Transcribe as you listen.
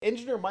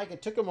Engineer Mike,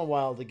 it took him a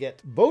while to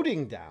get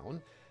boating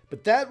down,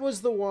 but that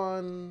was the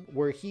one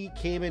where he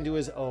came into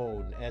his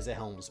own as a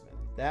helmsman.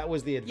 That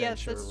was the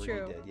adventure that's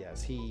true. he did.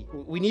 Yes,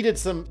 we needed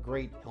some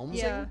great helmsing.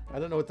 Yeah. I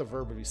don't know what the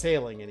verb would be,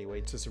 sailing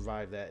anyway, to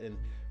survive that. And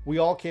we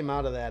all came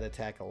out of that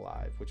attack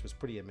alive, which was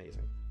pretty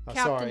amazing.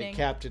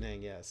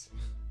 Captaining, yes.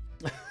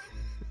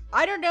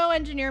 I don't know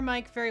Engineer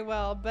Mike very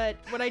well, but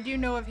what I do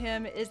know of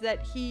him is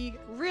that he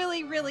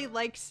really, really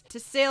likes to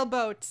sail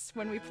boats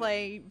when we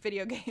play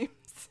video games.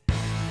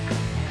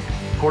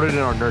 Recorded in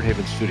our Nerd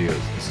Haven studios,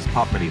 this is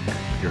Pop Medieval,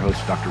 with your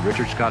hosts Dr.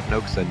 Richard Scott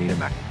Noakes and Nina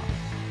McIntyre,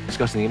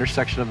 discussing the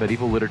intersection of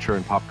medieval literature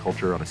and pop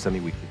culture on a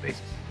semi-weekly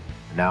basis.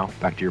 And now,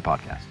 back to your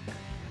podcast.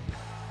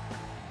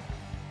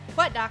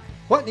 What, Doc?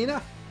 What,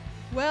 Nina?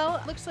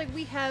 Well, looks like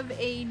we have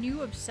a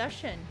new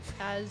obsession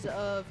as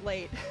of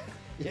late.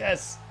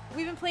 Yes.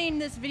 We've been playing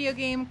this video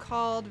game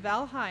called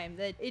Valheim.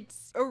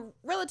 It's a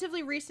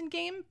relatively recent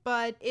game,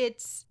 but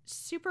it's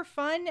super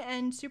fun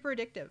and super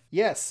addictive.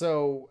 Yes,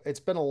 so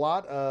it's been a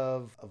lot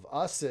of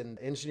us and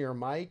Engineer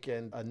Mike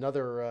and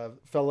another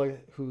fella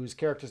whose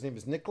character's name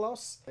is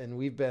Niklas, and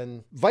we've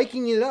been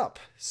Vikinging it up.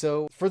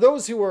 So for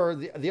those who are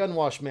the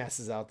unwashed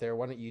masses out there,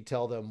 why don't you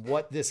tell them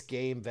what this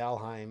game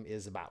Valheim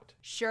is about?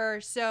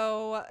 Sure,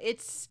 so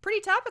it's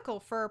pretty topical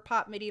for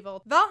Pop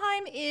Medieval.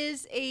 Valheim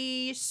is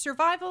a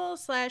survival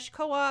 /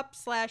 co-op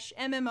 /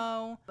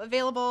 MMO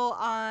available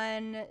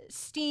on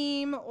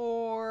Steam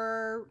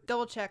or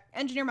double check.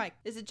 Engineer Mike,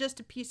 is it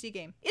just a PC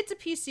game? It's a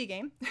PC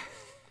game.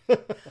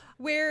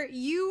 Where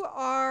you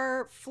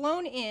are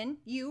flown in,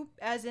 you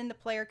as in the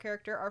player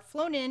character are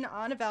flown in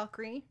on a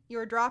Valkyrie. You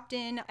are dropped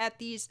in at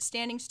these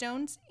standing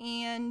stones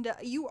and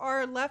you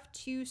are left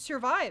to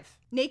survive,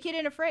 naked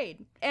and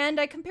afraid. And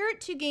I compare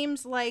it to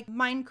games like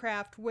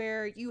Minecraft,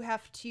 where you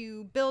have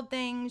to build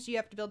things, you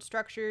have to build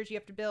structures, you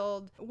have to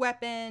build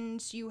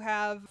weapons, you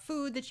have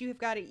food that you have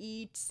got to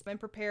eat and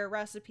prepare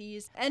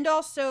recipes. And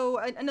also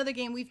another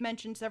game we've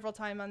mentioned several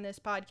times on this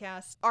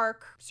podcast,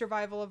 Ark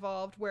Survival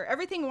Evolved, where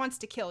everything wants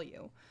to kill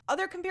you.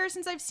 Other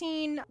comparisons I've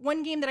seen,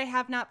 one game that I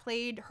have not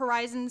played,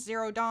 Horizon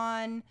Zero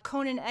Dawn,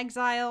 Conan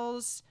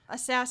Exiles,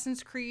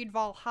 Assassin's Creed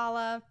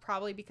Valhalla,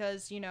 probably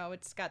because,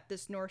 it's got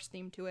this Norse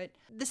theme to it.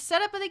 The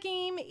setup of the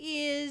game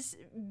is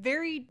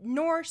very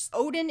Norse.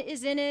 Odin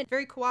is in it,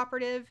 very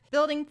cooperative.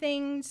 Building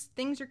things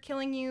are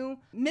killing you.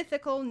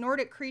 Mythical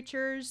Nordic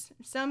creatures.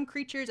 Some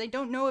creatures, I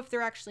don't know if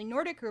they're actually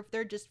Nordic or if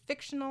they're just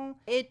fictional.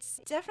 It's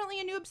definitely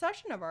a new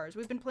obsession of ours.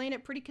 We've been playing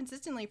it pretty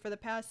consistently for the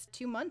past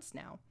 2 months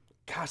now.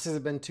 Gosh, has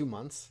it been 2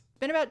 months?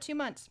 Been about 2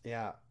 months.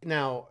 Yeah.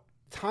 Now,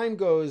 time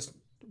goes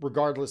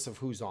regardless of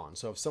who's on.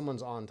 So if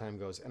someone's on, time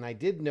goes. And I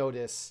did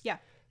notice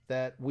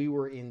that we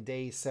were in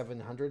day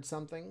 700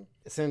 something.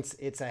 Since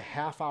it's a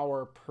half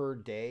hour per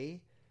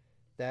day,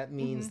 that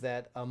means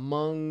that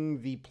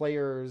among the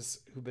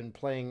players who've been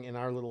playing in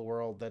our little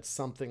world, that's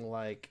something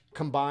like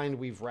combined,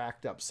 we've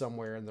racked up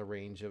somewhere in the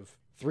range of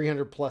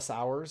 300 plus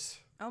hours.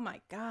 Oh my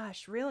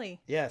gosh,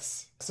 really?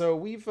 Yes. So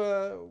we've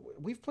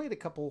played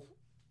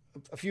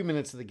a few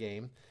minutes of the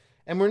game.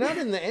 And we're not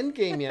in the end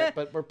game yet,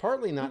 but we're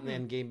partly not in the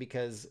end game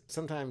because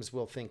sometimes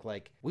we'll think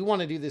like, we want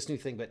to do this new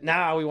thing, but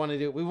now we want to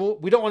do it.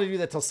 We don't want to do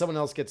that till someone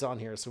else gets on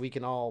here so we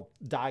can all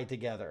die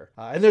together.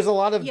 And there's a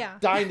lot of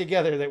dying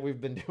together that we've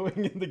been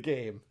doing in the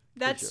game.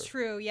 That's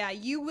true. Yeah,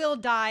 you will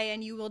die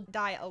and you will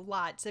die a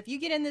lot. So if you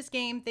get in this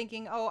game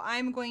thinking, oh,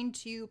 I'm going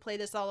to play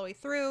this all the way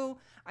through,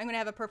 I'm going to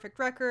have a perfect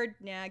record.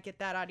 Get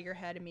that out of your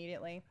head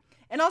immediately.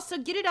 And also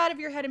get it out of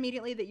your head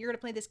immediately that you're going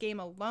to play this game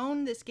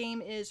alone. This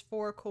game is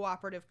for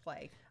cooperative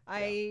play.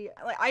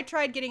 I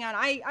tried getting on.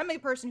 I'm a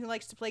person who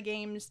likes to play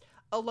games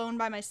alone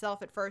by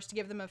myself at first to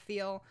give them a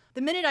feel.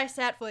 The minute I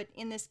sat foot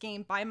in this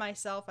game by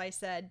myself, I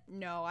said,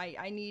 no,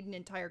 I need an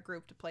entire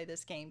group to play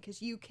this game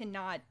because you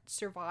cannot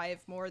survive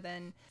more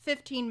than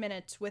 15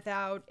 minutes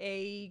without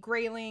a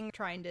grayling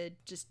trying to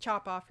just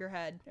chop off your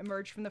head,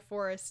 emerge from the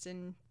forest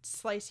and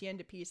slice you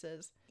into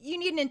pieces. You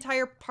need an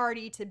entire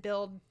party to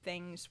build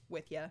things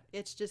with you.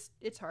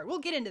 It's hard. We'll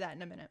get into that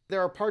in a minute.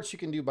 There are parts you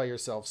can do by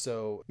yourself.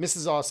 So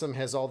Mrs. Awesome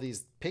has all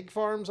these pig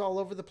farms all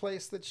over the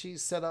place that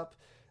she's set up.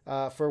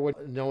 For when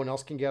no one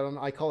else can get on.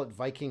 I call it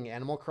Viking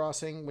Animal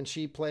Crossing when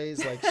she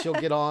plays. Like she'll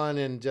get on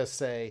and just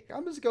say,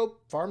 I'm just go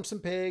farm some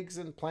pigs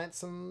and plant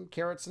some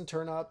carrots and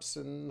turnips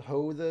and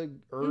hoe the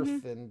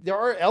earth. And there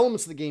are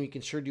elements of the game you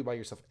can sure do by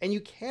yourself. And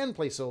you can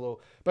play solo,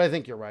 but I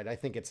think you're right. I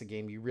think it's a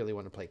game you really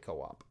want to play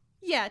co-op.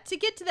 Yeah, to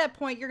get to that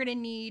point, you're going to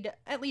need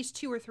at least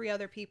 2 or 3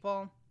 other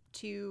people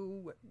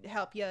to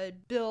help you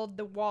build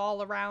the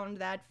wall around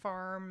that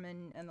farm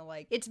and the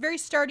like. It's very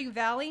Stardew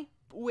Valley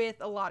with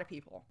a lot of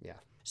people. Yeah.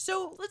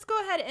 So let's go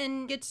ahead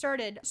and get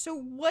started. So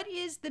what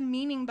is the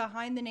meaning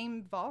behind the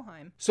name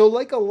Valheim? So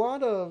like a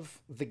lot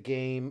of the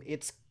game,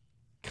 it's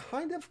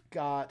kind of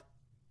got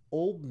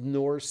Old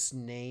Norse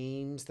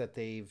names that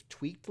they've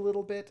tweaked a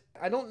little bit.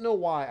 I don't know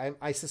why.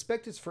 I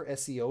suspect it's for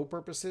SEO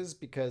purposes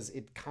because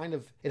it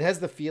has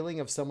the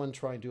feeling of someone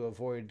trying to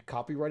avoid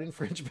copyright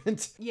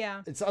infringement.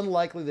 Yeah. It's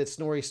unlikely that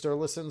Snorri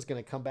Sturluson's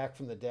going to come back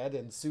from the dead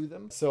and sue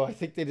them. So I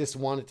think they just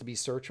want it to be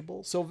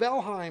searchable. So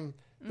Valheim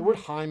The word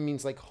Heim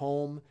means like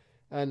home.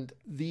 And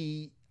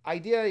the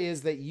idea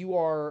is that you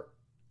are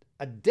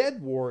a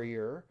dead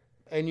warrior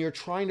and you're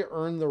trying to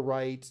earn the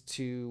right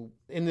to,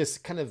 in this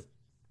kind of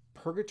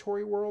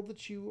purgatory world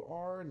that you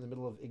are in the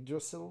middle of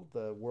Yggdrasil,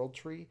 the world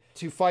tree,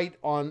 to fight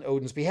on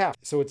Odin's behalf.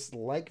 So it's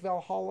like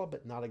Valhalla,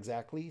 but not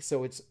exactly.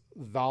 So it's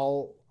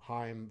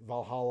Valheim,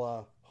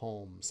 Valhalla,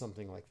 home,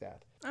 something like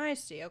that. I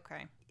see.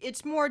 Okay.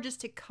 It's more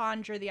just to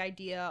conjure the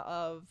idea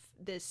of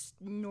this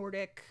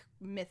Nordic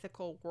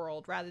mythical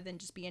world rather than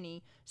just be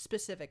any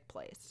specific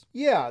place.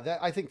 Yeah,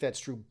 I think that's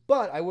true.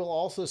 But I will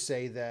also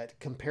say that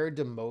compared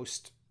to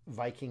most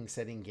Viking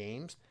setting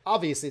games,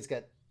 obviously it's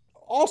got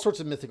all sorts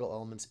of mythical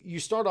elements. You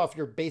start off,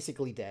 you're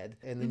basically dead,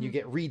 and then you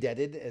get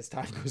re-deaded as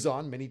time goes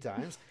on many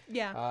times.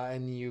 Yeah.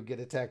 And you get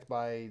attacked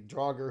by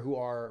Draugr, who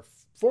are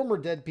former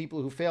dead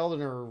people who failed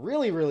and are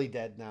really, really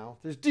dead now.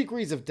 There's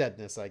degrees of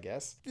deadness, I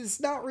guess.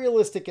 It's not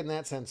realistic in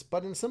that sense,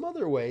 but in some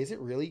other ways, it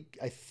really,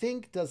 I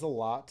think, does a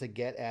lot to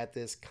get at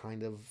this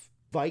kind of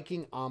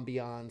Viking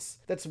ambiance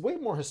that's way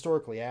more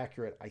historically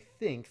accurate, I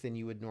think, than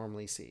you would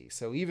normally see.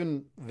 So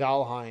even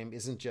Valheim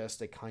isn't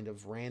just a kind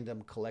of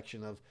random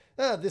collection of,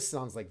 this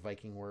sounds like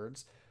Viking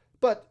words,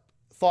 but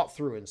thought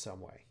through in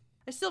some way.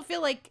 I still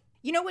feel like,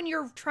 when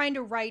you're trying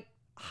to write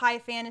high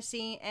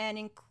fantasy and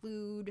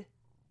include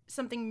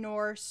something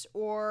Norse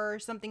or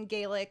something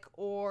Gaelic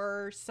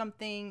or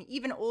something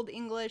even Old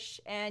English,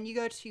 and you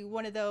go to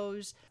one of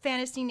those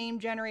fantasy name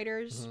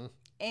generators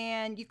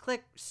and you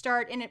click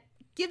start, and it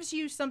gives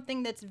you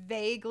something that's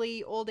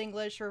vaguely Old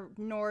English or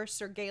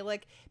Norse or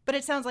Gaelic, but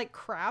it sounds like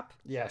crap.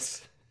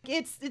 Yes.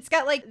 It's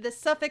got like the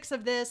suffix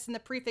of this and the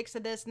prefix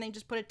of this, and they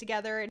just put it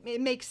together.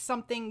 It makes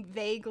something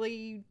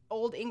vaguely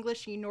Old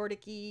Englishy,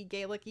 Nordic-y,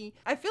 Gaelic-y.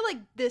 I feel like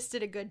this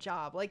did a good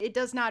job. Like, it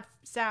does not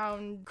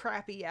sound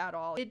crappy at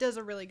all. It does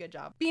a really good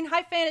job. Being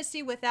high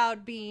fantasy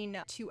without being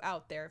too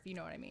out there, if you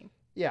know what I mean.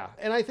 Yeah,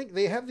 and I think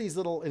they have these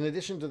little, in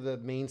addition to the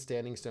main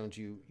standing stones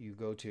you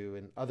go to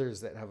and others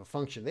that have a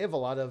function, they have a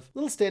lot of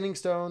little standing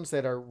stones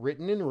that are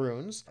written in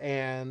runes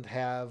and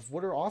have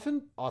what are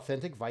often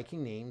authentic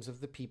Viking names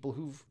of the people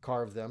who've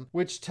carved them,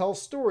 which tell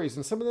stories.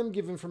 And some of them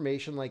give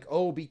information like,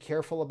 oh, be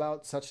careful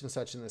about such and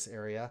such in this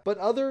area. But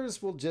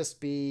others will just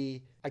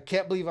be, I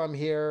can't believe I'm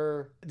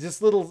here.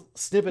 Just little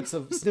snippets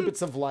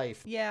of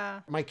life. Yeah.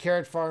 My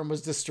carrot farm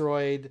was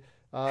destroyed.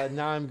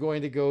 Now I'm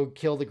going to go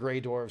kill the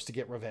Grey Dwarves to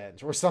get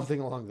revenge, or something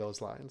along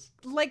those lines.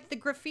 Like the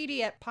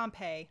graffiti at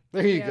Pompeii.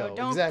 There you go,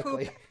 Don't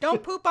exactly.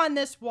 Don't poop on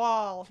this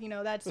wall,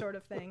 that sort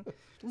of thing.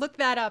 Look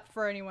that up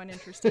for anyone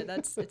interested.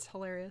 It's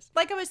hilarious.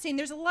 Like I was saying,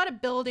 there's a lot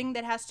of building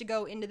that has to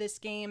go into this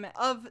game.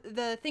 Of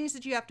the things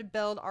that you have to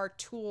build are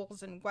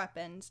tools and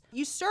weapons.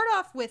 You start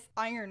off with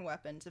iron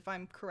weapons, if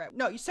I'm correct.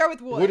 No, you start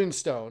with wood. Wood and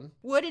stone.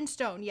 Wood and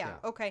stone, yeah.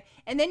 Okay.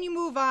 And then you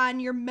move on,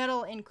 your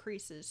metal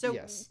increases. So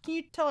yes. Can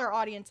you tell our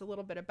audience a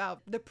little bit about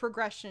the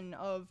progression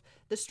of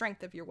the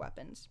strength of your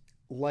weapons?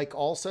 Like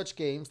all such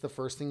games, the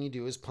first thing you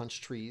do is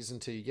punch trees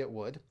until you get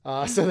wood.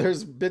 So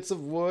there's bits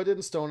of wood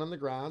and stone on the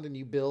ground, and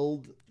you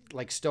build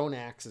like stone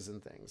axes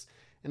and things.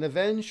 And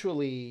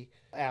eventually,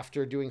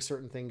 after doing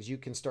certain things, you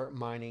can start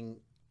mining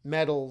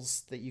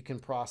metals that you can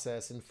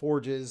process in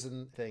forges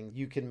and things.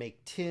 You can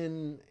make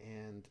tin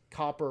and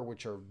copper,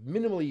 which are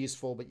minimally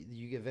useful, but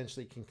you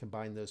eventually can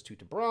combine those two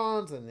to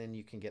bronze, and then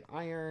you can get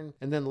iron.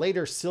 And then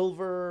later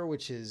silver,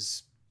 which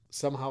is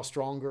somehow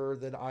stronger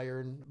than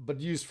iron,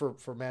 but used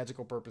for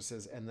magical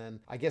purposes. And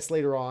then I guess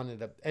later on,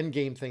 an end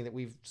game thing that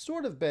we've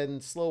sort of been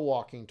slow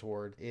walking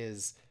toward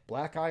is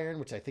black iron,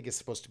 which I think is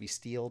supposed to be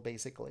steel,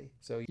 basically.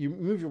 So you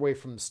move your way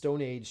from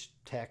Stone Age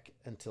tech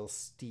until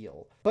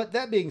steel. But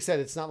that being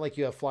said, it's not like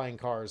you have flying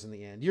cars in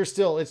the end.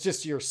 It's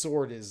just your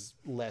sword is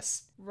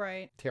less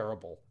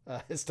terrible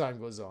as time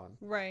goes on.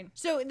 Right.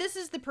 So this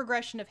is the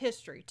progression of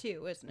history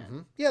too, isn't it? Mm-hmm.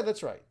 Yeah,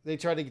 that's right. They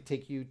try to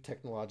take you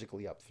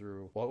technologically up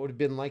through what it would have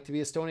been like to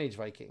be a Stone Age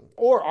Viking,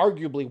 or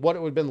arguably what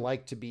it would have been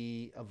like to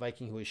be a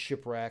Viking who is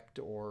shipwrecked,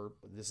 or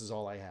this is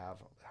all I have.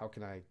 How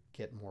can I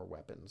get more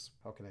weapons?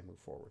 How can I move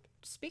forward?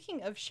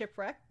 Speaking of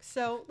shipwreck,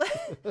 so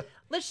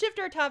let's shift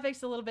our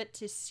topics a little bit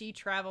to sea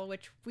travel,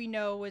 which we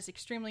know was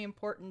extremely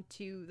important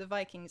to the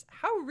Vikings.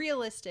 How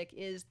realistic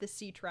is the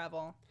sea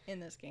travel in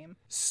this game?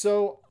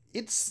 So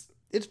it's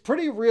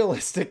pretty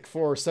realistic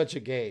for such a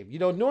game.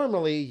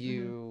 Normally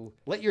you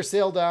let your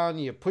sail down,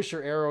 you push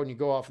your arrow, and you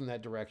go off in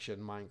that direction,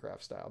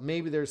 Minecraft style.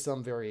 Maybe there's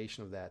some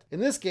variation of that. In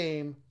this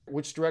game,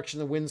 which direction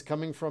the wind's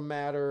coming from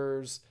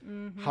matters.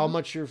 How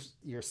much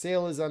your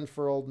sail is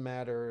unfurled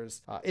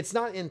matters. It's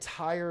not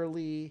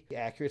entirely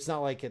accurate. It's not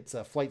like it's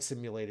a flight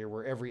simulator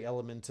where every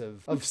element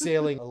of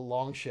sailing a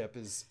longship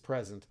is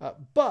present.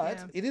 But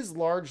it is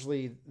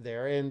largely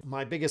there. And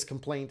my biggest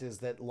complaint is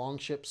that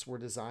longships were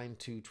designed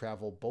to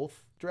travel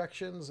both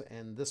directions,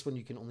 and this one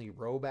you can only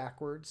row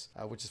backwards,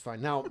 which is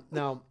fine. Now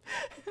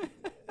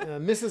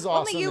Mrs.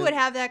 Awesome. Only you would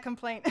have that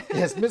complaint.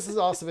 Yes, Mrs.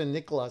 Awesome and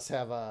Nicholas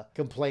have a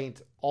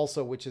complaint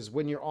also, which is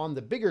when you're on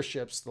the bigger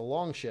ships, the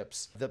long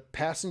ships, the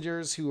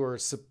passengers who are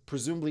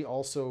presumably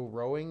also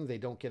rowing, they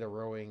don't get a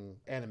rowing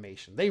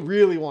animation. They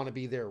really want to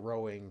be there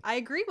rowing. I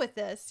agree with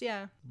this,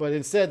 yeah. But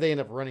instead, they end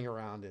up running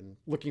around and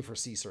looking for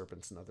sea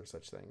serpents and other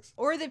such things.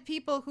 Or the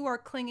people who are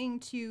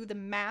clinging to the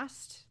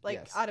mast,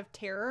 like Yes. out of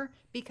terror,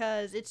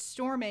 because it's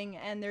storming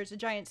and there's a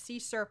giant sea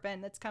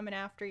serpent that's coming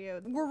after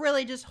you. We're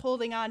really just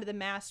holding on to the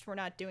mast. We're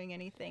not doing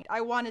anything.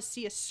 I want to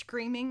see a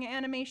screaming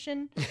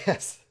animation.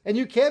 Yes. And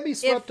you can be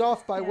swept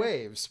off by yeah.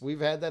 waves.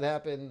 We've had that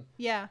happen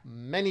Yeah.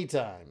 many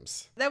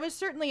times. That was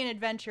certainly an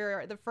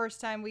adventure. The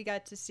first time I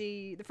got to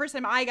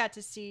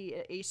see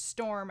a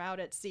storm out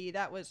at sea,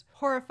 that was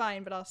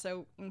horrifying, but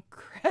also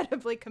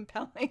incredibly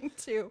compelling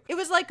too. It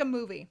was like a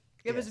movie.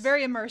 It was Yes.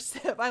 very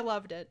immersive. I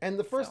loved it. And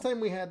the first time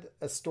we had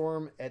a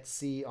storm at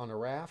sea on a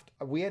raft,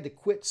 we had to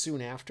quit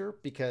soon after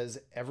because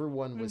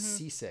everyone was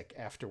seasick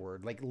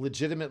afterward, like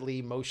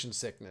legitimately motion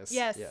sickness.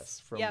 Yes.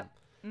 Yes. Yep.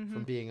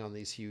 From being on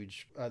these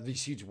huge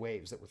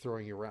waves that were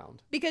throwing you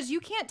around. Because you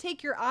can't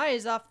take your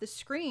eyes off the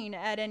screen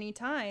at any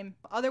time.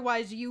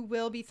 Otherwise, you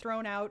will be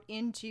thrown out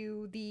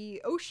into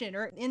the ocean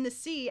or in the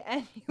sea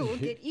and you will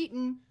get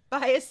eaten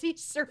by a sea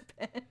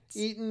serpent.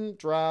 Eaten,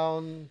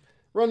 drown,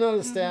 run out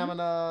of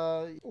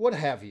stamina, what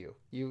have you.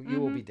 You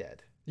will be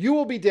dead. You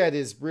will be dead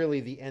is really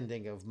the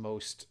ending of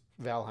most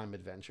Valheim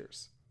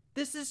adventures.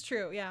 This is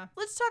true, yeah.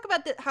 Let's talk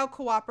about how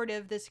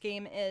cooperative this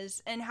game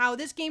is and how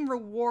this game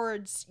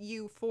rewards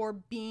you for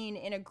being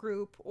in a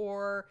group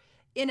or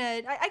in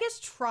I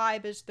guess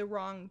tribe is the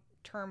wrong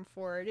term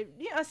for it.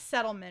 A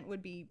settlement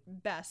would be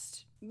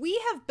best.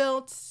 We have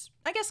built,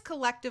 I guess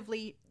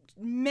collectively,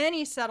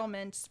 many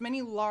settlements,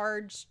 many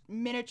large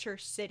miniature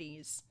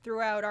cities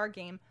throughout our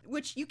game,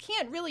 which you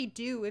can't really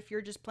do if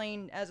you're just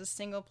playing as a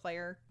single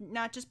player,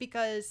 not just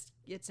because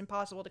it's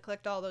impossible to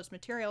collect all those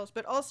materials,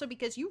 but also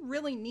because you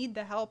really need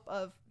the help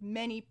of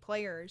many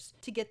players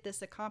to get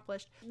this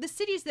accomplished. The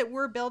cities that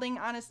we're building,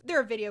 honestly,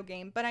 they're a video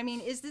game, but I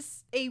mean, is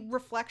this a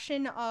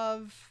reflection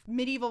of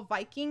medieval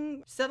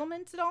Viking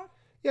settlements at all?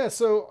 Yeah,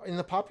 so in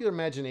the popular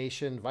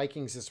imagination,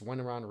 Vikings just went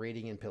around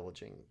raiding and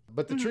pillaging.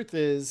 But the truth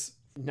is,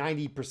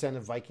 90%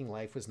 of Viking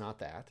life was not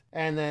that.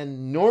 And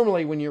then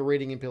normally when you're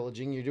raiding and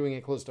pillaging, you're doing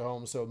it close to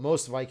home. So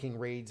most Viking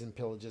raids and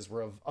pillages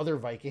were of other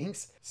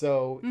Vikings.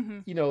 So,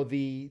 you know,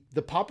 the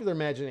popular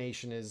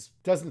imagination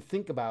doesn't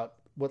think about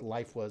what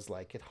life was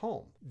like at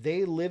home.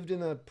 They lived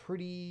in a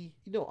pretty,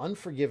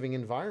 unforgiving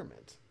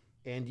environment.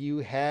 And you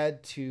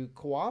had to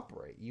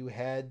cooperate. You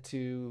had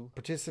to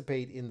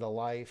participate in the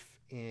life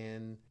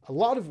in a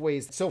lot of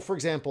ways. So, for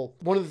example,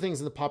 one of the things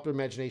in the popular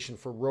imagination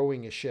for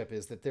rowing a ship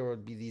is that there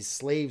would be these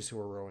slaves who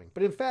were rowing.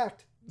 But in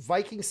fact,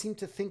 Vikings seem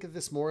to think of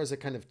this more as a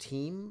kind of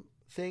team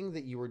thing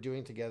that you were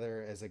doing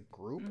together as a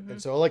group.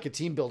 And so like a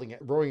team building,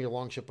 rowing your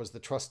longship was the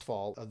trust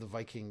fall of the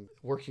Viking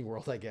working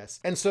world, I guess.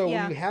 And so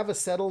when you have a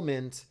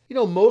settlement,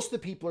 most of the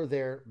people are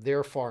there,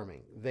 they're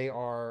farming. They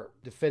are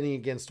defending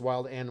against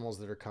wild animals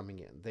that are coming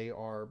in. They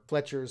are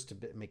fletchers to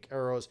make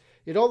arrows,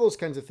 all those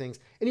kinds of things.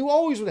 And you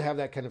always would have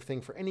that kind of thing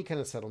for any kind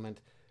of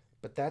settlement.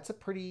 But that's a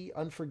pretty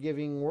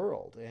unforgiving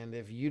world. And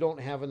if you don't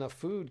have enough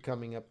food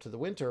coming up to the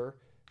winter,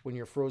 when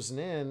you're frozen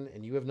in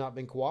and you have not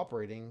been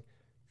cooperating,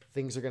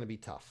 things are going to be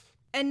tough.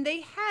 And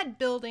they had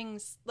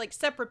buildings, like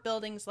separate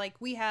buildings, like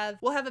we'll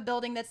have a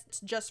building that's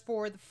just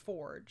for the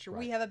forge. Or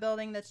we have a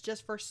building that's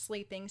just for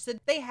sleeping. So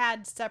they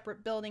had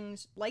separate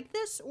buildings like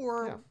this,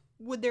 or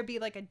would there be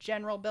like a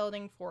general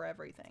building for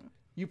everything?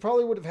 You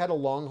probably would have had a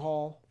long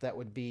hall that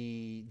would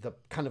be the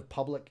kind of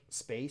public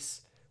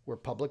space where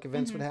public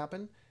events would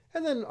happen.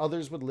 And then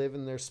others would live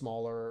in their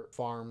smaller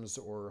farms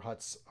or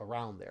huts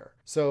around there.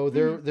 So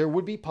there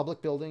would be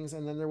public buildings,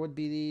 and then there would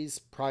be these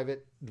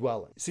private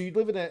dwellings. So you'd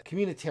live in a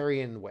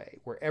communitarian way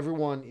where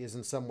everyone is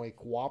in some way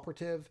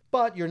cooperative,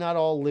 but you're not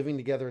all living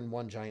together in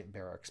one giant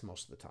barracks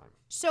most of the time.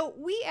 So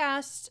we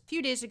asked a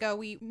few days ago,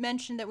 we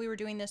mentioned that we were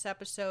doing this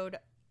episode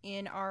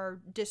in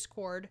our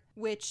Discord,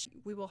 which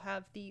we will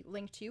have the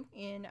link to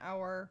in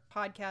our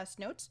podcast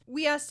notes.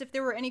 We asked if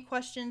there were any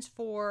questions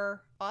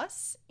for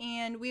us,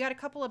 and we got a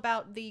couple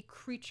about the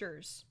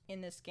creatures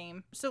in this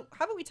game. So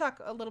how about we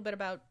talk a little bit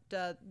about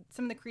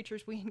some of the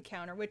creatures we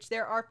encounter, which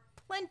there are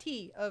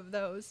plenty of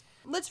those.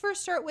 Let's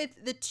first start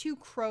with the two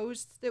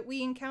crows that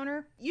we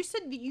encounter. You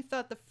said that you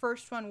thought the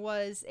first one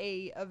was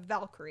a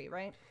Valkyrie,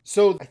 right?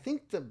 So I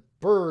think the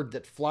bird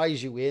that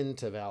flies you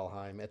into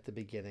Valheim at the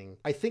beginning,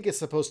 I think is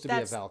supposed to be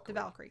a Valkyrie. The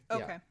Valkyrie.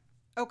 Okay. Yeah.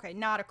 Okay,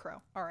 not a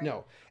crow. All right.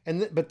 No.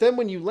 But then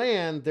when you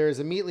land, there's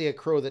immediately a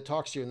crow that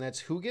talks to you, and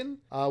that's Hugin,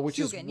 which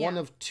is one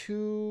of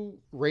two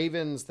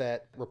ravens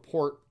that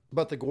report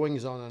about the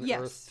goings on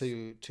Earth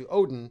to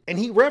Odin. And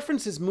he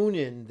references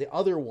Munin, the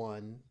other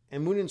one,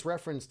 and Munin's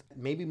referenced.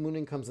 Maybe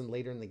Munin comes in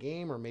later in the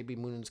game, or maybe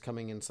Munin's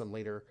coming in some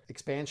later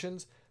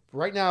expansions.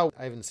 Right now,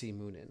 I haven't seen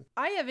Munin.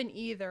 I haven't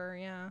either,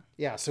 yeah.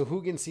 Yeah, so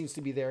Hugin seems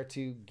to be there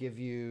to give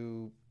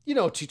you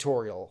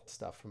tutorial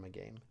stuff from a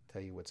game.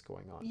 Tell you what's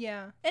going on.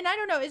 Yeah. And I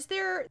don't know, is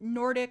there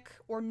Nordic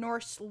or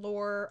Norse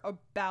lore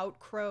about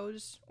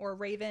crows or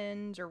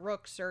ravens or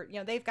rooks or,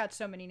 they've got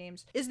so many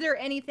names. Is there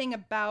anything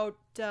about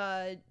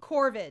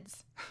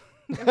corvids?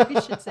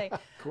 We should say.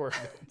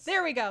 Corvids.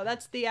 There we go.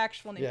 That's the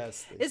actual name.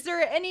 Yes. Is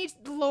there any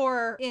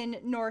lore in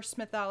Norse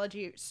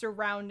mythology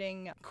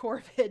surrounding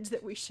corvids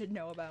that we should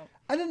know about?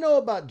 I don't know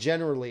about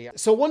generally.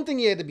 So one thing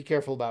you had to be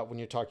careful about when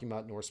you're talking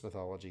about Norse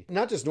mythology,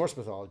 not just Norse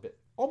mythology, but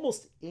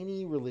almost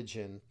any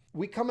religion,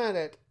 we come at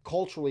it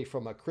culturally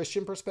from a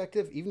Christian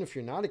perspective. Even if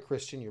you're not a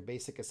Christian, your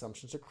basic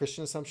assumptions are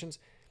Christian assumptions.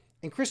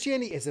 And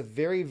Christianity is a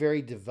very,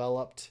 very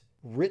developed,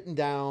 written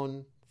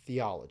down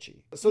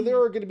theology. So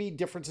there are going to be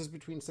differences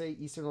between, say,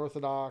 Eastern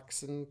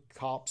Orthodox and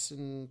Copts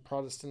and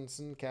Protestants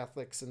and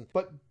Catholics.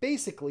 But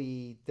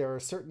basically, there are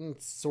certain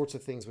sorts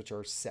of things which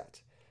are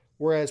set.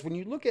 Whereas when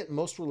you look at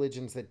most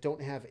religions that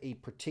don't have a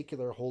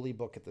particular holy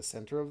book at the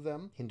center of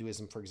them,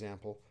 Hinduism, for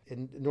example,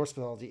 in Norse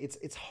mythology,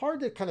 it's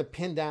hard to kind of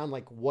pin down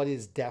like what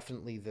is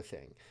definitely the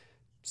thing.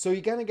 So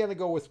you kind of got to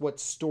go with what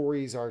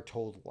stories are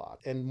told a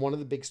lot. And one of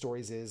the big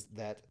stories is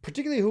that,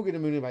 particularly Hugin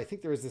and Munin, I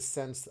think there is this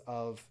sense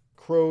of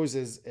crows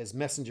as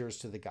messengers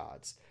to the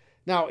gods.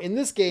 Now, in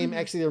this game,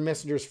 actually, they're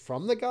messengers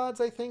from the gods,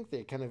 I think.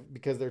 They kind of,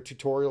 because they're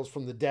tutorials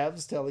from the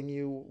devs telling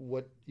you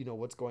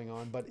what's going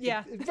on. But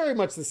yeah, it's very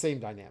much the same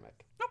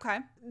dynamic. Okay.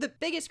 The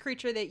biggest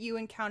creature that you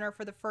encounter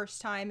for the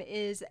first time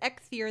is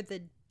Eikthyr,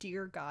 the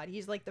deer god.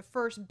 He's like the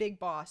first big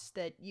boss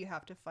that you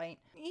have to fight.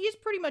 He's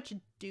pretty much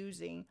a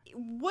doozy.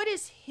 What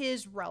is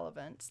his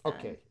relevance then?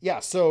 Okay. Yeah,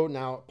 so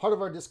now, part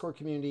of our Discord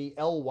community,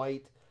 Elle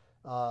White,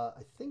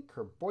 I think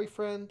her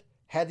boyfriend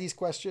had these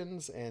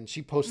questions, and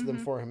she posted them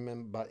for him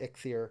about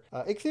Eikthyr.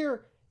 Eikthyr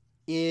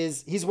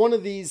he's one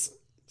of these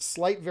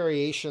slight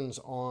variations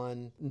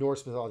on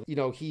Norse mythology.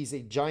 He's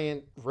a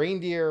giant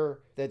reindeer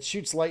that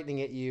shoots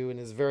lightning at you and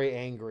is very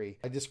angry.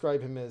 I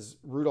describe him as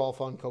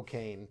Rudolph on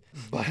cocaine,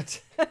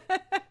 but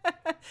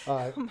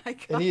oh my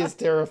God. And he is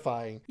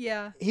terrifying.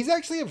 Yeah. He's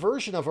actually a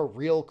version of a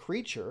real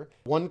creature,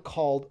 one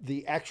called,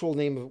 the actual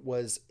name of it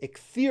was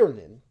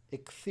Eikthyrenin.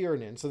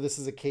 So this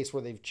is a case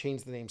where they've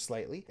changed the name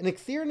slightly. And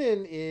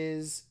Eikthyrenin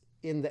is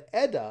in the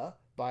Edda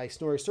by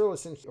Snorri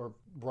Sturluson, or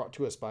brought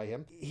to us by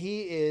him.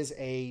 He is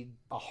a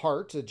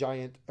hart, a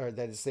giant, or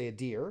that is, say, a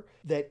deer,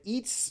 that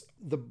eats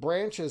the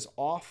branches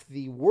off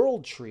the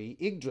world tree,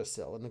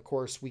 Yggdrasil. And of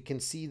course, we can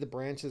see the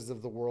branches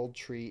of the world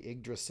tree,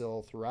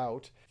 Yggdrasil,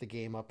 throughout the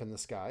game up in the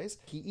skies.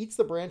 He eats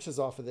the branches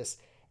off of this,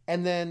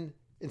 and then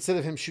instead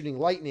of him shooting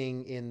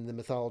lightning in the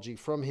mythology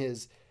from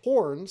his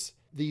horns,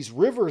 these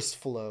rivers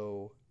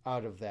flow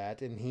out of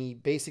that, and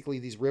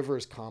these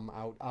rivers come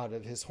out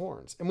of his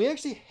horns. And we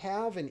actually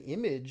have an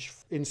image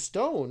in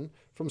stone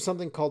from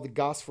something called the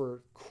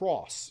Gosford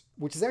Cross,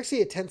 which is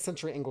actually a 10th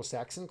century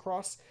Anglo-Saxon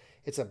cross.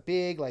 It's a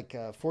big,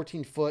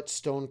 14-foot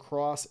stone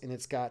cross, and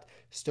it's got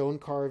stone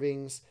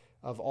carvings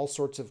of all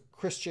sorts of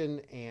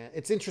Christian, and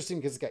it's interesting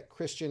because it's got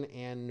Christian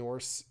and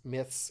Norse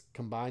myths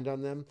combined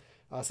on them.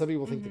 Some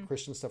people think the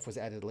Christian stuff was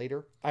added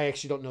later. I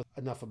actually don't know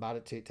enough about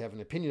it to have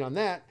an opinion on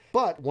that.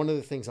 But one of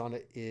the things on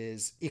it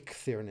is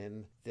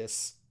Eikthyrenin,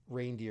 this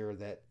reindeer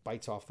that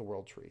bites off the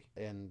world tree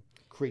and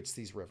creates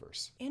these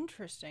rivers.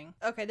 Interesting.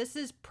 Okay, this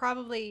is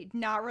probably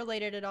not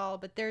related at all,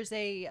 but there's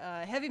a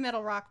heavy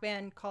metal rock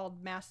band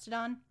called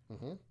Mastodon.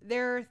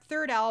 Their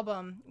third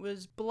album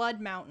was Blood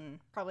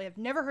Mountain. Probably have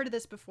never heard of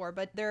this before,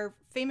 but their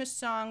famous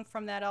song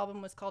from that album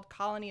was called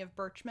Colony of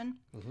Birchmen.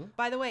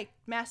 By the way,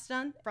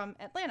 Mastodon from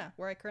Atlanta,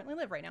 where I currently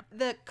live right now.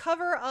 The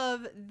cover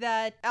of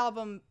that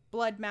album,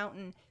 Blood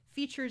Mountain,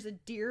 features a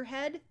deer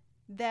head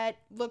that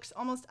looks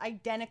almost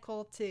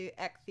identical to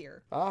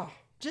Eikthyr.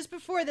 Just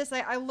before this,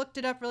 I looked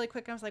it up really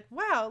quick, and I was like,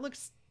 wow, it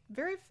looks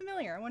very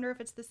familiar. I wonder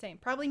if it's the same.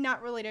 Probably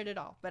not related at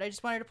all, but I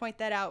just wanted to point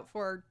that out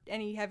for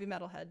any heavy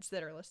metal heads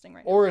that are listening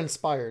right now. Or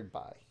inspired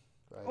by.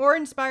 Right? Or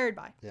inspired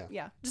by.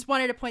 Yeah. Just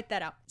wanted to point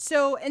that out.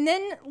 So, and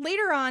then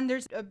later on,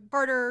 there's a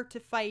harder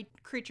to fight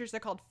creatures. They're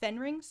called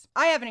Fenrings.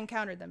 I haven't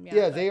encountered them yet.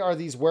 Yeah, they are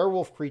these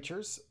werewolf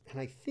creatures, and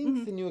I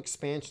think the new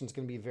expansion is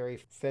going to be very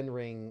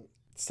Fenring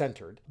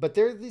centered. But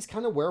they're these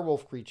kind of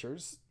werewolf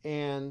creatures,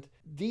 and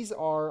these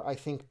are, I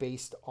think,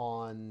 based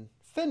on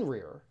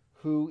Fenrir,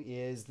 who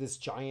is this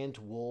giant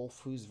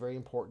wolf who's very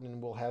important and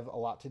will have a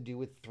lot to do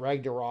with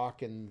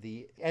Ragnarok and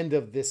the end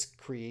of this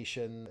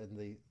creation and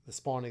the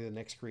spawning of the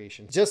next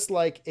creation. Just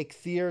like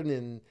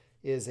Eikthyrenin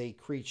is a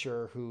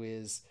creature who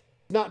is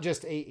not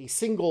just a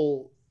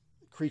single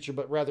creature,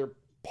 but rather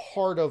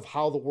part of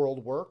how the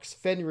world works.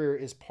 Fenrir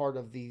is part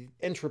of the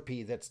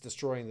entropy that's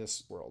destroying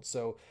this world.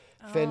 So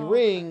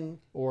Fenring,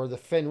 or the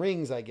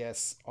Fenrings, I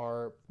guess,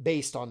 are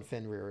based on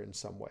Fenrir in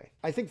some way.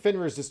 I think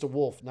Fenrir is just a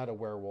wolf, not a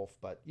werewolf,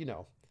 but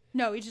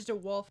No, he's just a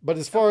wolf. But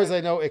as far as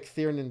I know,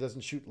 Eikthyrenin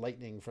doesn't shoot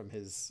lightning from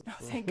his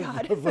thank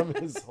God. from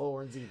his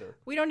horns either.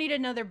 We don't need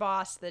another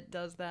boss that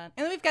does that.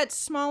 And then we've got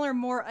smaller,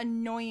 more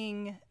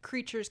annoying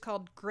creatures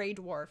called gray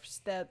dwarfs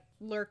that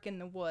lurk in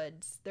the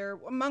woods. They're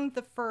among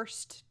the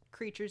first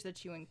creatures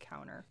that you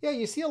encounter. Yeah,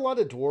 you see a lot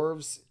of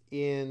dwarves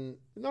in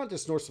not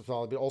just Norse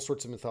mythology, but all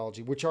sorts of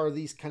mythology, which are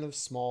these kind of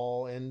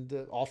small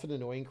and often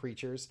annoying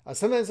creatures.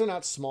 Sometimes they're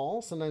not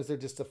small, sometimes they're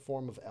just a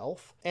form of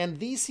elf. And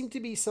these seem to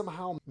be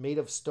somehow made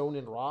of stone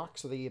and rock,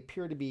 so they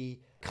appear to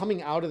be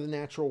coming out of the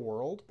natural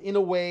world in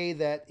a way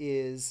that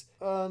is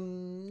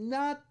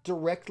not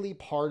directly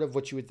part of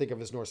what you would think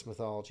of as Norse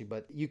mythology,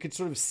 but you could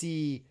sort of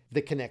see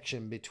the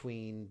connection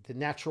between the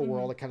natural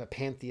world, a kind of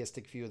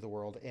pantheistic view of the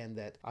world, and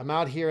that I'm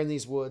out here in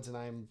these woods and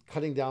I'm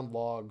cutting down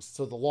logs,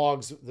 so the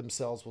logs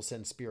themselves will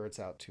send spirits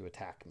out to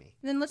attack me.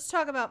 And then let's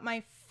talk about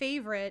my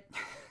favorite,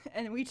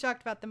 and we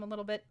talked about them a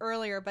little bit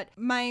earlier, but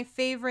my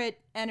favorite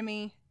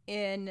enemy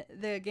in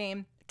the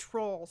game,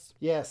 trolls.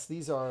 Yes,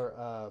 these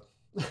are...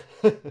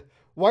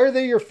 Why are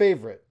they your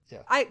favorite?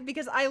 Yeah.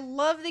 Because I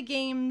love the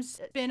game's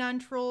spin on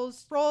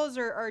trolls. Trolls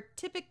are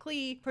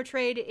typically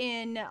portrayed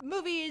in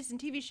movies and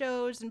TV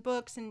shows and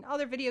books and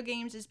other video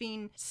games as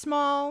being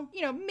small,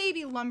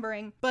 maybe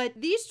lumbering. But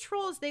these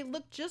trolls, they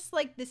look just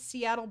like the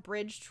Seattle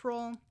Bridge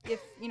troll.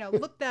 If,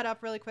 look that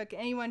up really quick.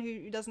 Anyone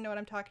who doesn't know what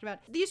I'm talking about.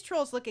 These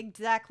trolls look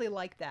exactly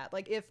like that.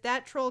 Like if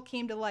that troll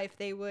came to life,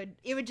 it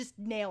would just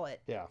nail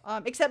it. Yeah.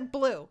 Except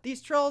blue.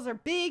 These trolls are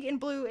big and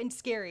blue and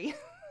scary.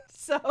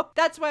 So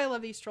that's why I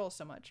love these trolls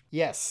so much.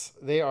 Yes,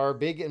 they are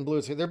big and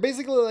blue. They're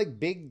basically like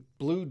big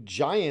blue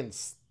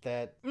giants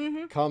that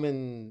come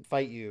and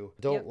fight you,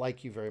 don't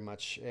like you very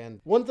much.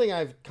 And one thing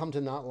I've come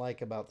to not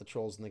like about the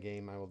trolls in the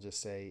game, I will just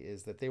say,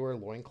 is that they wear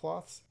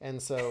loincloths. And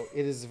so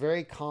it is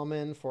very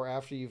common for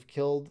after you've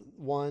killed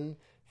one,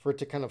 for it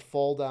to kind of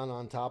fall down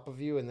on top of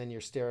you and then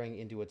you're staring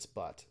into its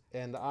butt.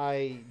 And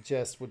I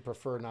just would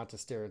prefer not to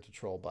stare into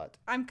troll butt.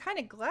 I'm kind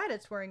of glad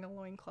it's wearing a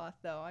loincloth,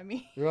 though. I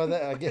mean,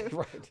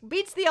 right.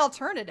 Beats the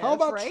alternative. How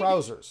about right?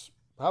 trousers?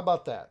 How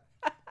about that?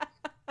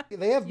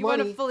 They have you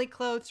money. Want a fully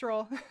clothed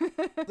troll.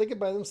 They could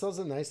buy themselves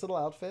a nice little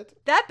outfit.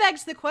 That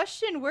begs the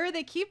question, where are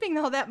they keeping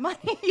all that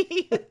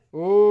money?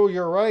 Oh,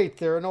 you're right.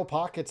 There are no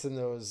pockets in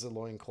those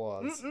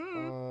loincloths.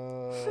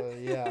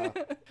 Yeah.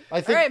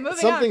 I think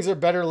some things are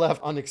better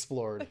left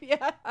unexplored.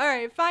 Yeah. All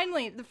right.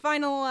 Finally, the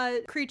final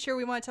creature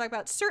we want to talk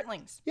about,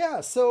 Surtlings. Yeah.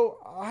 So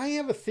I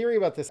have a theory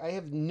about this. I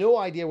have no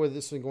idea where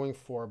this is going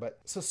for, but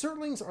so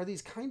Surtlings are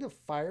these kind of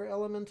fire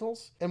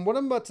elementals. And what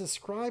I'm about to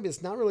describe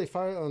is not really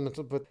fire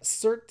elemental, but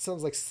Surt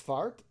sounds like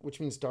Svart, which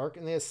means dark,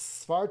 and they have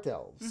Svart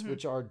elves,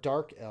 which are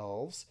dark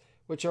elves,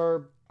 which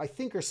are, I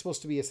think, are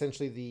supposed to be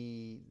essentially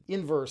the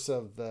inverse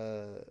of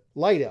the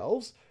light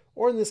elves,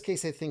 or in this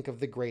case, I think of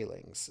the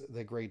Greylings,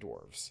 the Grey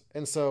Dwarves.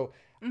 And so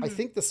I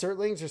think the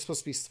Surtlings are supposed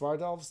to be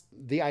Svart elves.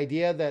 The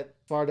idea that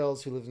Svart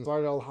elves who live in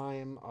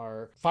Svartalheim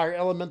are fire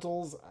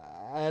elementals,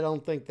 I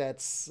don't think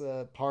that's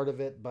part of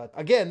it. But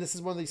again, this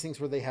is one of these things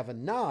where they have a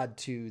nod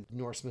to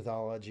Norse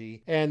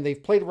mythology and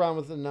they've played around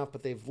with it enough,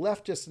 but they've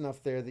left just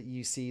enough there that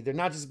you see they're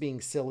not just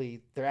being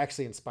silly, they're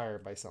actually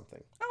inspired by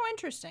something. Oh,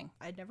 interesting.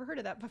 I'd never heard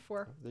of that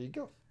before. There you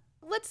go.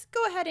 Let's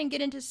go ahead and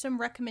get into some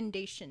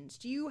recommendations.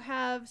 Do you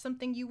have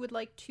something you would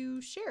like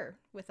to share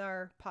with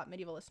our Pop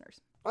Medieval listeners?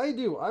 I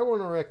do. I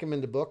want to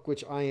recommend a book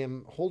which I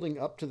am holding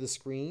up to the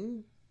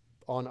screen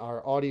on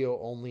our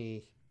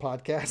audio-only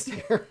podcast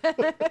here.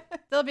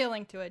 There'll be a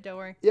link to it, don't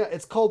worry. Yeah,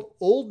 it's called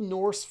Old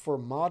Norse for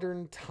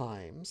Modern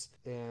Times,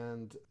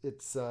 and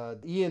it's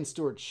Ian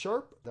Stewart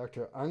Sharp,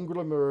 Dr.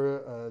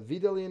 Angrimur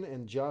Vidalin,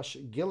 and Josh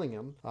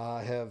Gillingham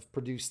have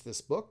produced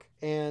this book,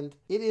 and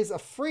it is a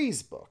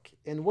phrase book.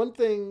 And one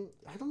thing,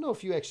 I don't know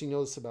if you actually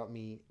know this about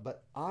me,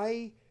 but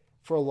I,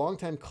 for a long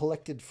time,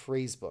 collected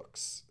phrase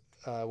books.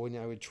 When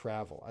I would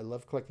travel. I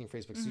love collecting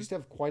phrase books. I used to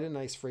have quite a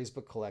nice phrase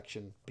book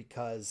collection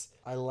because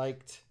I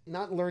liked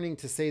not learning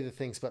to say the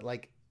things, but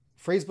like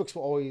phrase books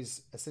will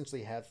always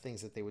essentially have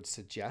things that they would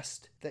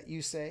suggest that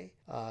you say.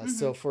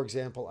 So for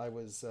example, I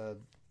was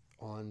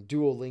on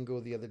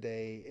Duolingo the other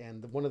day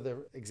and one of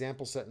the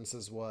example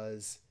sentences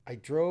was, I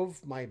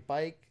drove my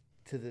bike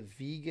to the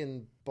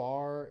vegan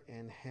bar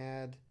and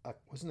had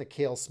wasn't a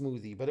kale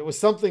smoothie, but it was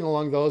something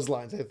along those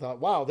lines. I thought,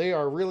 wow, they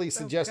are really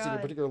suggesting a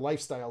particular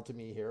lifestyle to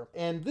me here.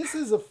 And this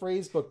is a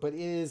phrase book, but it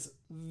is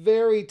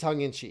very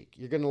tongue-in-cheek.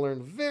 You're going to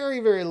learn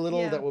very, very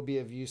little that will be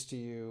of use to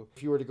you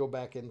if you were to go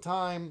back in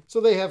time. So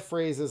they have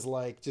phrases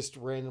like just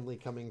randomly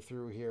coming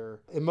through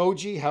here.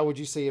 Emoji, how would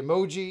you say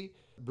emoji?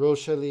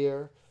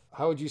 Brochelier.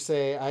 How would you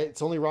say,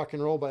 it's only rock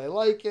and roll, but I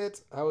like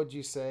it? How would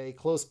you say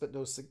close but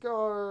no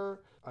cigar?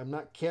 I'm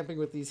not camping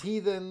with these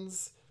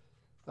heathens,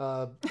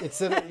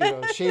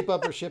 etc. Shape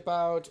up or ship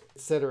out,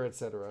 etc.,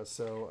 etc.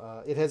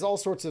 So it has all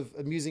sorts of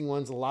amusing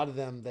ones. A lot of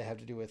them that have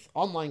to do with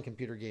online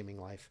computer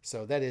gaming life.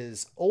 So that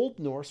is Old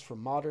Norse for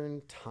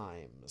Modern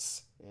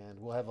Times. And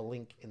we'll have a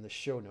link in the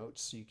show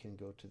notes so you can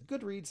go to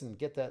Goodreads and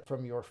get that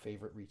from your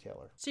favorite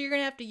retailer. So you're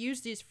going to have to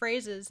use these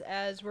phrases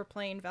as we're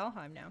playing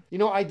Valheim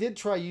now. I did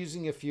try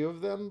using a few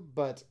of them,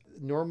 but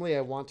normally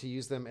I want to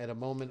use them at a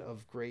moment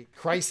of great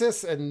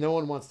crisis, and no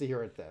one wants to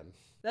hear it then.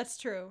 That's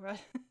true,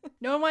 right?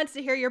 No one wants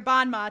to hear your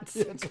bon mots.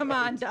 Come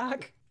on,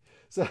 Doc.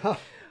 So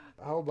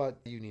How about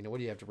you, Nina? What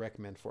do you have to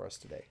recommend for us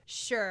today?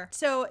 Sure.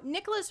 So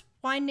Nicholas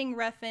Winding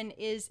Refn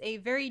is a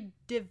very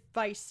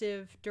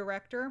divisive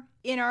director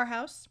in our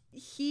house.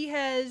 He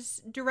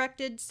has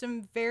directed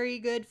some very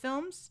good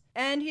films,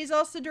 and he's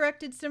also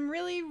directed some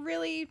really,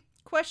 really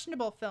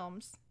questionable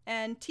films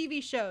and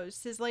TV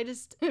shows. His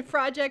latest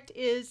project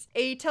is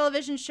a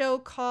television show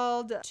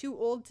called Too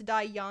Old to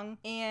Die Young,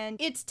 and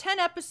it's 10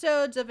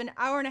 episodes of an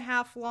hour and a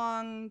half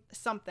long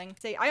something.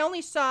 I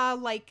only saw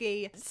like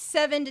a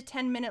 7 to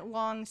 10 minute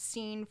long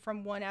scene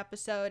from one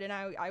episode, and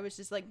I was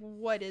just like,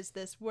 what is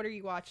this? What are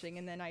you watching?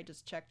 And then I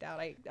just checked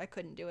out. I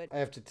couldn't do it. I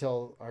have to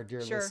tell our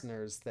dear Sure.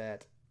 listeners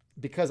that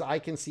because I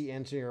can see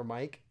Anthony or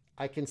Mike,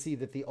 I can see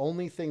that the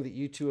only thing that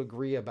you two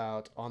agree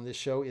about on this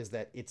show is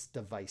that it's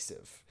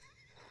divisive.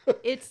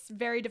 It's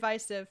very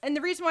divisive. And the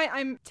reason why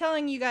I'm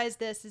telling you guys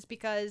this is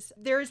because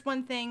there's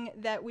one thing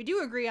that we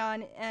do agree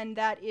on, and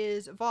that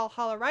is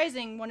Valhalla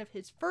Rising, one of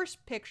his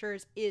first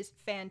pictures, is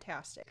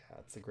fantastic. Yeah,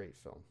 it's a great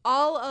film.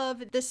 All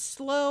of the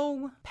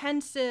slow,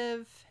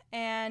 pensive,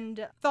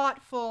 and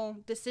thoughtful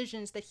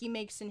decisions that he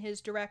makes in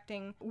his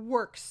directing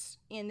works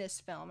in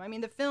this film. I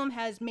mean, the film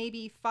has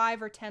maybe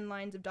 5 or 10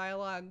 lines of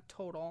dialogue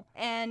total,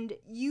 and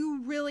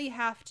you really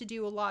have to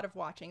do a lot of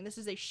watching. This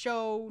is a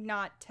show,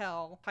 not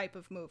tell type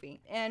of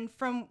movie. And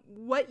from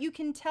what you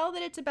can tell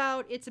that it's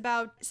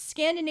about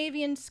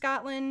Scandinavian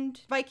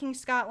Scotland, Viking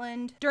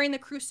Scotland during the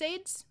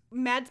Crusades.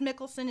 Mads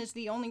Mikkelsen is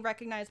the only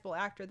recognizable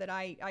actor that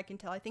I can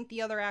tell. I think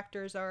the other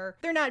actors they're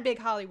not big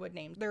Hollywood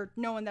names. They're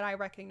no one that I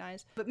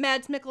recognize. But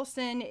Mads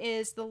Mikkelsen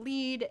is the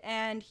lead,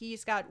 and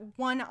he's got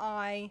one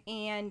eye,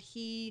 and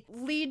he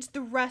leads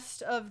the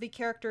rest of the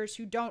characters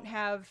who don't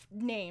have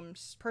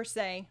names, per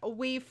se,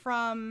 away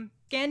from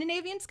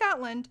Scandinavian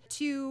Scotland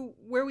to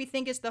where we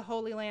think is the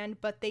Holy Land,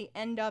 but they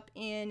end up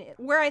in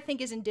where I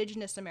think is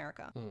indigenous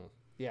America.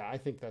 Yeah, I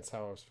think that's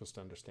how I was supposed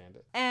to understand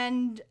it.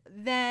 And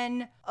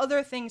then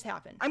other things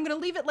happen. I'm going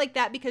to leave it like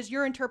that because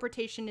your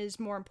interpretation is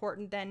more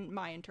important than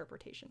my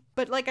interpretation.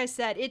 But like I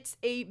said, it's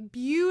a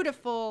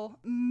beautiful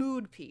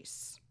mood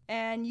piece.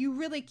 And you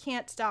really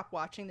can't stop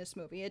watching this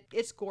movie.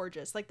 It's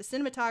gorgeous. Like, the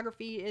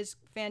cinematography is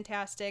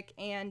fantastic,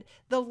 and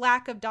the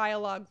lack of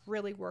dialogue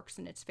really works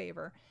in its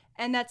favor.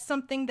 And that's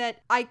something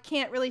that I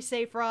can't really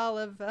say for all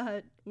of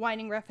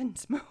Winding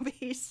Refn's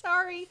movies.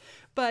 Sorry.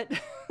 But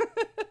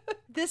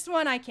this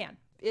one I can.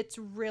 It's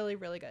really,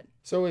 really good.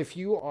 So if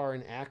you are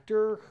an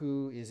actor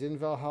who is in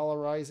Valhalla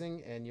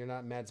Rising and you're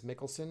not Mads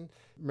Mikkelsen,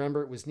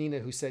 remember it was Nina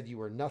who said you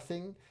were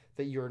nothing,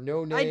 that you're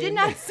no name. I did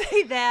not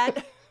say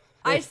that.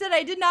 I said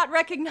I did not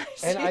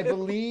recognize and you. I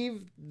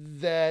believe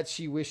that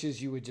she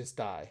wishes you would just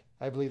die.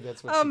 I believe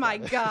that's what she Oh my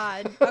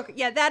got. God. Okay.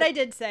 Yeah, that I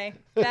did say.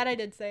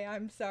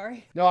 I'm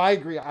sorry. No, I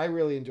agree. I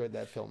really enjoyed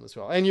that film as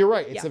well. And you're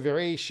right. It's Yeah. a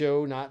very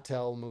show, not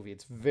tell movie.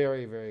 It's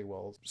very, very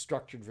well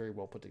structured, very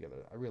well put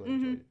together. I really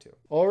enjoyed it too.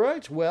 All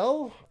right.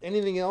 Well,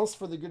 anything else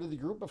for the good of the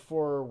group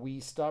before we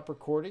stop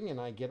recording and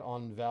I get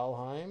on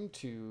Valheim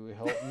to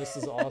help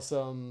Mrs.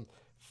 Awesome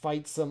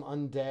fight some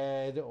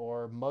undead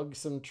or mug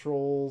some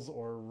trolls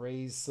or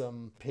raise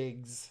some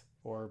pigs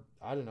or,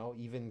 I don't know,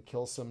 even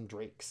kill some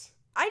drakes?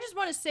 I just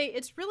want to say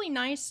it's really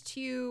nice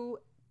to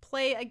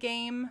play a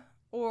game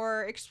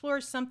or explore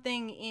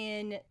something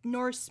in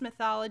Norse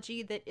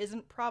mythology that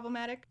isn't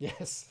problematic.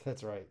 Yes,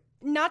 that's right.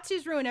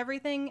 Nazis ruin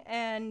everything,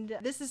 and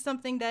this is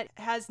something that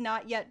has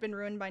not yet been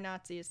ruined by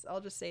Nazis. I'll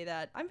just say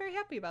that. I'm very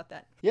happy about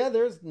that. Yeah,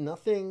 there's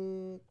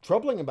nothing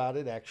troubling about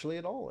it actually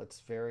at all.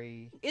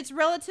 It's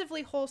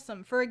relatively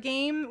wholesome for a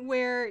game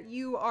where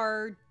you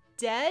are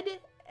dead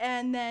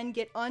and then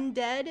get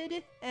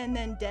undeaded and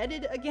then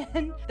deaded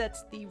again.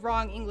 That's the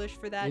wrong English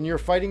for that. And you're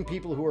fighting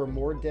people who are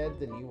more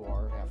dead than you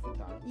are half the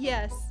time.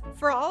 Yes.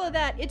 For all of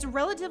that, it's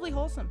relatively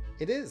wholesome.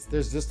 It is.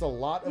 There's just a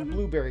lot of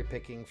blueberry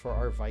picking for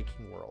our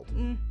Viking world.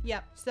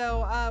 Yeah.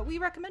 So we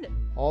recommend it.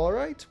 All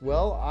right.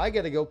 Well, I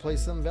got to go play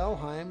some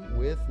Valheim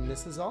with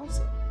Mrs.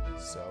 Awesome.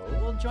 So,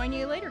 We'll join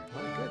you later.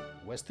 oh, good.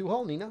 West Through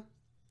Hall, Nina.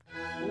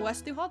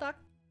 West through Hall Doc.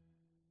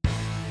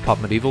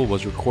 Pop Medieval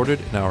was recorded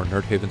in our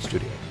Nerdhaven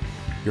studios.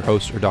 Your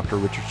hosts are Dr.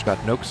 Richard Scott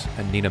Noakes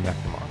and Nina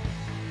McNamara.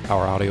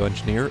 Our audio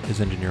engineer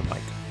is Engineer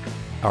Mike.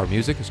 Our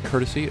music is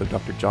courtesy of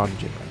Dr. John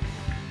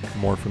Jinran. For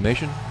more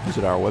information,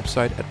 visit our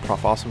website at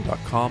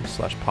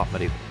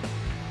profawesome.com/popmedieval,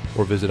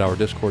 or visit our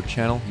Discord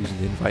channel using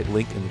the invite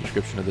link in the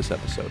description of this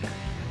episode.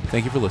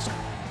 Thank you for listening.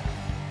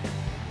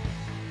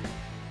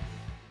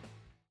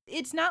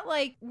 It's not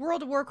like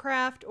World of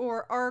Warcraft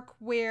or Ark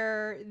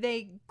where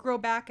they grow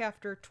back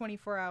after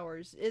 24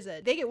 hours, is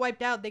it? They get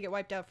wiped out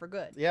for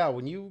good. Yeah,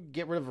 when you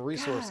get rid of a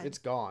resource, God. it's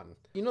gone.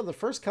 You know, the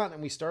first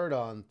continent we started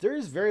on,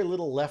 there's very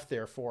little left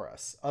there for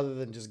us other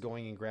than just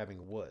going and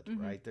grabbing wood,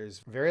 right? There's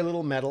very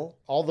little metal.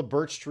 All the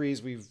birch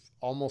trees we've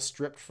almost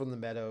stripped from the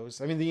meadows.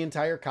 I mean, the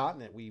entire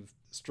continent we've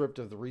stripped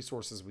of the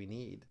resources we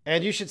need.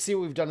 And you should see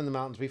what we've done in the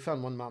mountains. We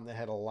found one mountain that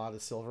had a lot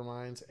of silver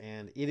mines,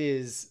 and it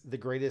is the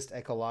greatest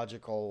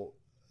ecological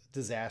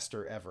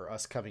disaster ever,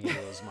 us coming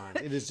into those mines.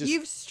 It is just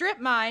You've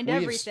strip mined we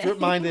have everything. strip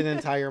mined an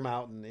entire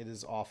mountain. It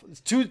is awful. It's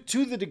to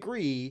the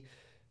degree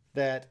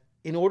that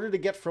in order to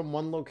get from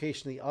one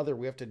location to the other,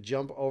 we have to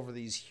jump over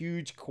these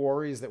huge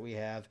quarries that we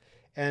have.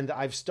 And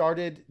I've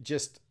started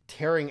just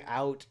tearing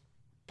out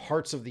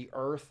parts of the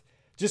earth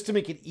just to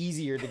make it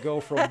easier to go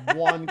from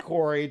one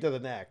quarry to the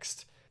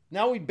next.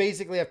 Now we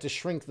basically have to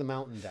shrink the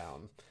mountain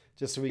down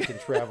just so we can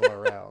travel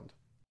around.